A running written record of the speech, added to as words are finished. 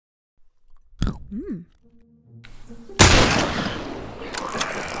Behind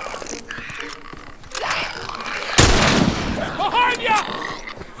ya!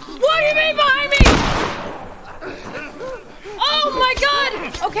 What do you mean behind me? Oh my god!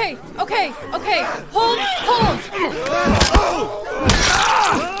 Okay, okay, okay. Hold, hold.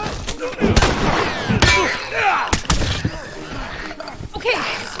 Okay,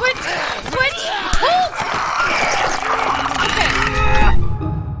 switch, switch, hold! Okay.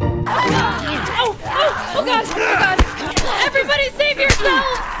 Oh, oh, oh god, oh god. Everybody save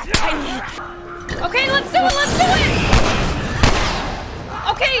yourselves! Okay, let's do it, let's do it!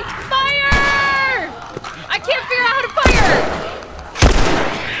 Okay, fire! I can't figure out how to fire!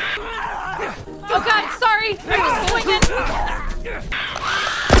 Oh god, sorry, I'm just swinging.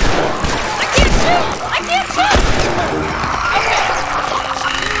 I can't shoot! I can't shoot! Okay.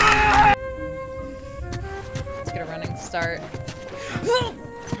 Let's get a running start.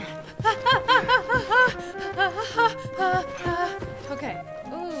 Okay.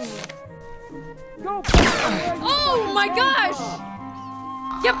 Ooh. Oh my gosh!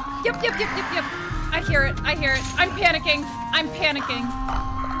 Yep, yep, yep, yep, yep, yep. I hear it, I hear it. I'm panicking. I'm panicking.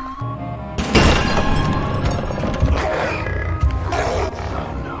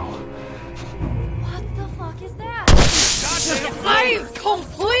 What the fuck is that? I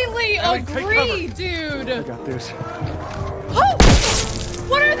completely agree, dude. I got this. Oh!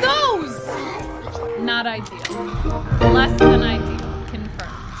 What are those? Not ideal. Less than ideal.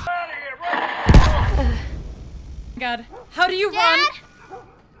 Confirmed. God. How do you run?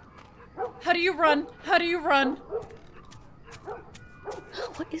 How do you run? How do you run?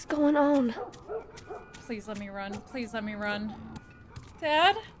 What is going on? Please let me run. Please let me run.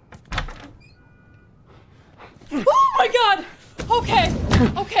 Dad? Oh my god! Okay.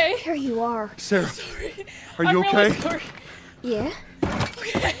 Okay. Here you are. Sarah, Sorry. are you I'm okay? Really sorry. Yeah?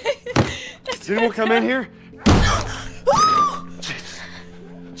 Okay. Did anyone come in here?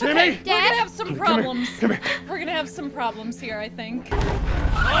 Jimmy! Okay, we're gonna have some problems. Come here. We're gonna have some problems here, I think.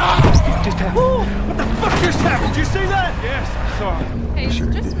 What just happened? What the fuck just happened? Did you see that? Yes, I saw it. Hey, is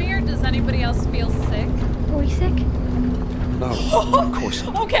it just me or does anybody else feel sick? Are we sick? No, of course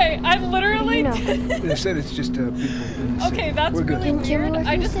not. Okay, I literally. No. They said it's just people. Okay, that's We're good. really Can Jimmy weird. work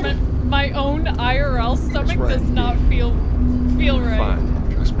I in the just city? meant my own IRL stomach right. does not feel right.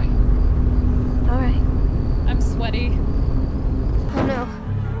 Fine, trust me. Alright. I'm sweaty. Oh no.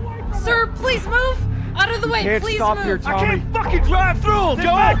 Sir, please move! Out of the way, Can't please stop move! here, Tommy. I can't fucking drive through them,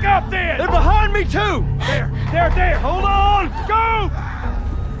 Joe! Back up there! They're behind me, too! There! Hold on! Go!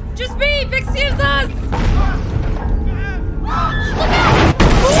 Just me! Excuse us!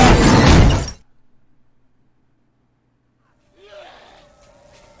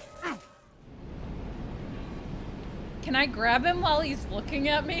 Can I grab him while he's looking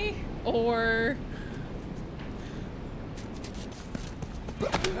at me? Or...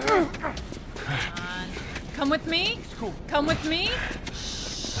 Come on. Come with me? Come with me?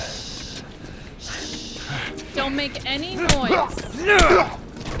 Don't make any noise.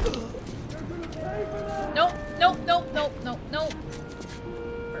 Nope, nope, nope, nope, nope, nope.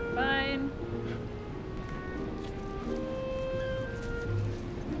 We're fine.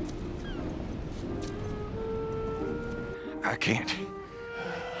 I can't.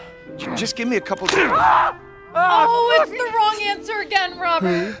 Just give me a couple. Oh, it's the wrong answer again, Robert.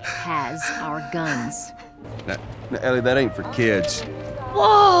 Who has our guns? Ellie, that ain't for kids.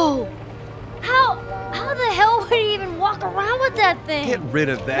 Whoa! How the hell would he even walk around with that thing? Get rid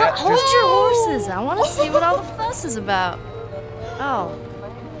of that. What? Hold Just- your horses. I want to see what all the fuss is about. Oh.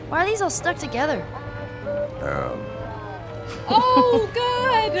 Why are these all stuck together? Oh,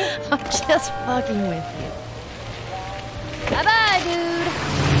 God. I'm just fucking with you. Bye-bye, dude.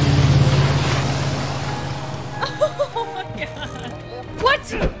 Oh, my God. What?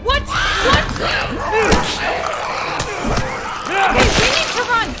 What? Okay, we need to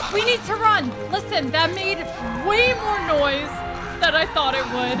run. We need to run. Listen, that made way more noise than I thought it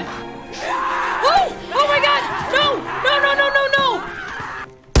would. Oh! Oh my God! No! No! No! No! No! No!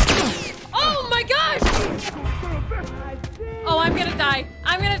 Oh my gosh! Oh, I'm gonna die.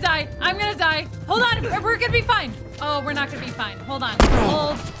 I'm gonna die. I'm gonna die. Hold on. We're gonna be fine. Oh, we're not gonna be fine. Hold on.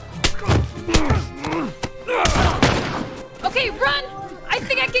 Hold. Okay, run! I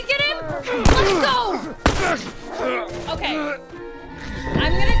think I can get him. Let's go. Okay.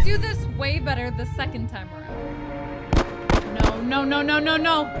 I'm gonna do this way better the second time around. No, no, no, no, no,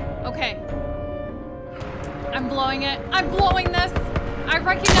 no. Okay. I'm blowing it. I'm blowing this. I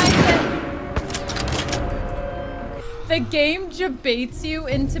recognize it. The game debates you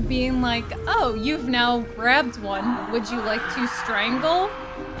into being like, oh, you've now grabbed one. Would you like to strangle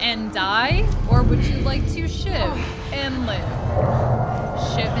and die? Or would you like to shiv and live?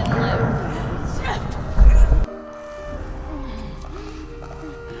 Shiv and live.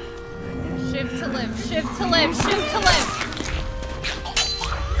 Shiv to live, shiv to live, shiv to live.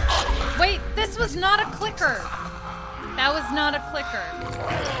 Wait, this was not a clicker. That was not a clicker.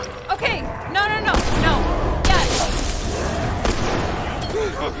 Okay, no. Yes.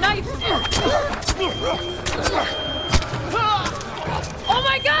 Knife. Oh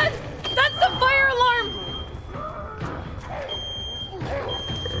my god! That's the fire alarm!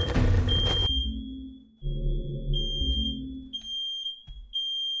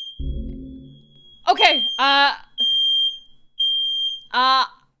 Okay, I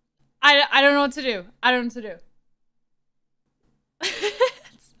don't know what to do. I don't know what to do.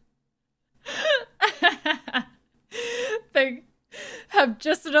 They have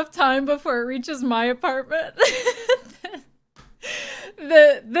just enough time before it reaches my apartment.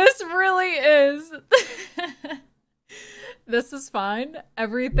 This really is. This is fine.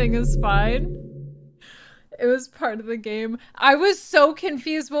 Everything is fine. It was part of the game. I was so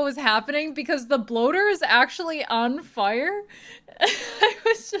confused what was happening because the bloater is actually on fire. I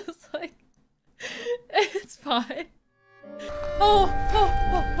was just like, it's fine. Oh.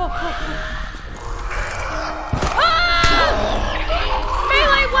 Ah!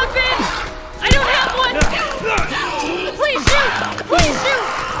 Melee weapon! I don't have one! Please shoot! Please shoot!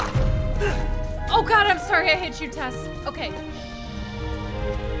 Oh god, I'm sorry I hit you, Tess. Okay.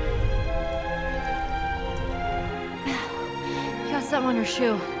 Got something on her shoe.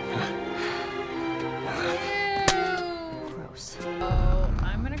 Ew. Gross. Oh,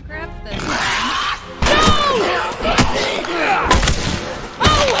 I'm gonna grab this. No!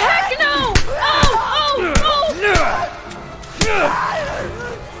 Oh, heck no! Oh!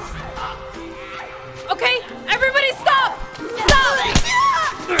 Okay, everybody stop! Stop!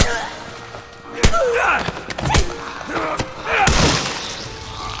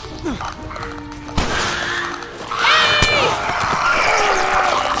 Hey!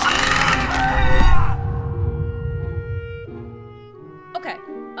 Okay,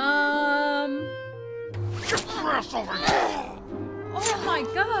 Get your ass over here! oh my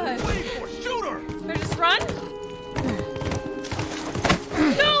god! Shoot her! Can I just run?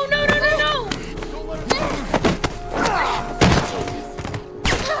 No!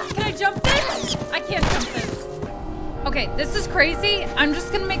 Can I jump this? I can't jump this. Okay, this is crazy. I'm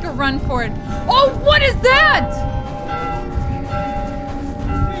just gonna make a run for it. Oh, what is that?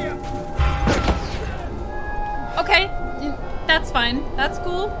 Okay, that's fine. That's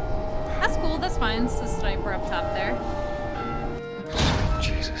cool. That's cool, that's fine. It's a sniper up top there.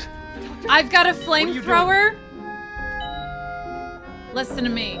 Jesus. I've got a flamethrower. Listen to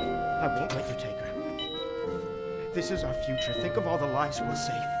me. I won't let you take her. This is our future. Think of all the lives we'll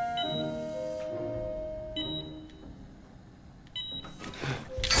save.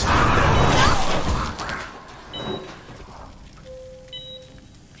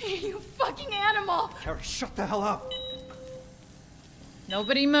 You fucking animal! Carrie, shut the hell up.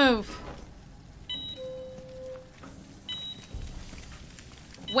 Nobody move.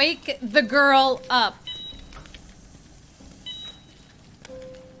 Wake the girl up.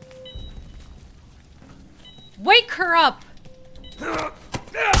 Wake her up! Please,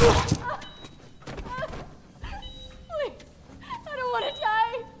 I don't want to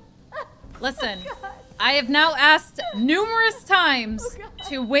die. Listen, I have now asked numerous times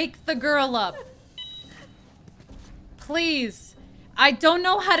to wake the girl up. Please. I don't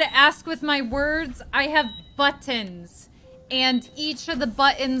know how to ask with my words. I have buttons, and each of the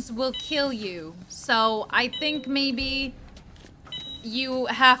buttons will kill you. So I think maybe you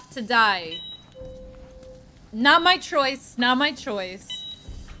have to die. Not my choice, not my choice.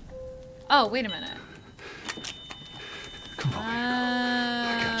 Oh, wait a minute. Come on.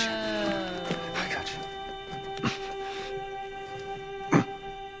 I got you.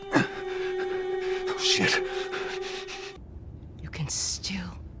 Oh, shit. You can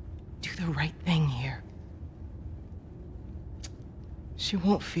still do the right thing here. She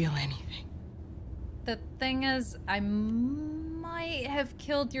won't feel anything. The thing is, I might have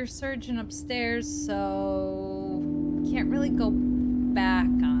killed your surgeon upstairs, so can't really go back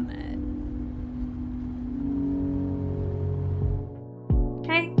on it.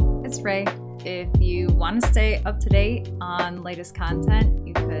 Hey, it's Ray. If you want to stay up to date on latest content,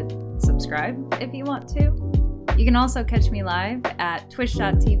 you could subscribe if you want to. You can also catch me live at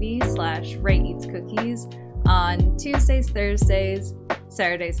twitch.tv/RayEatsCookies on Tuesdays, Thursdays,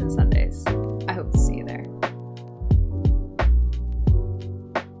 Saturdays, and Sundays. I hope to see you there.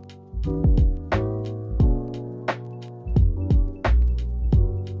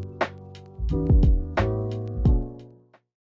 go.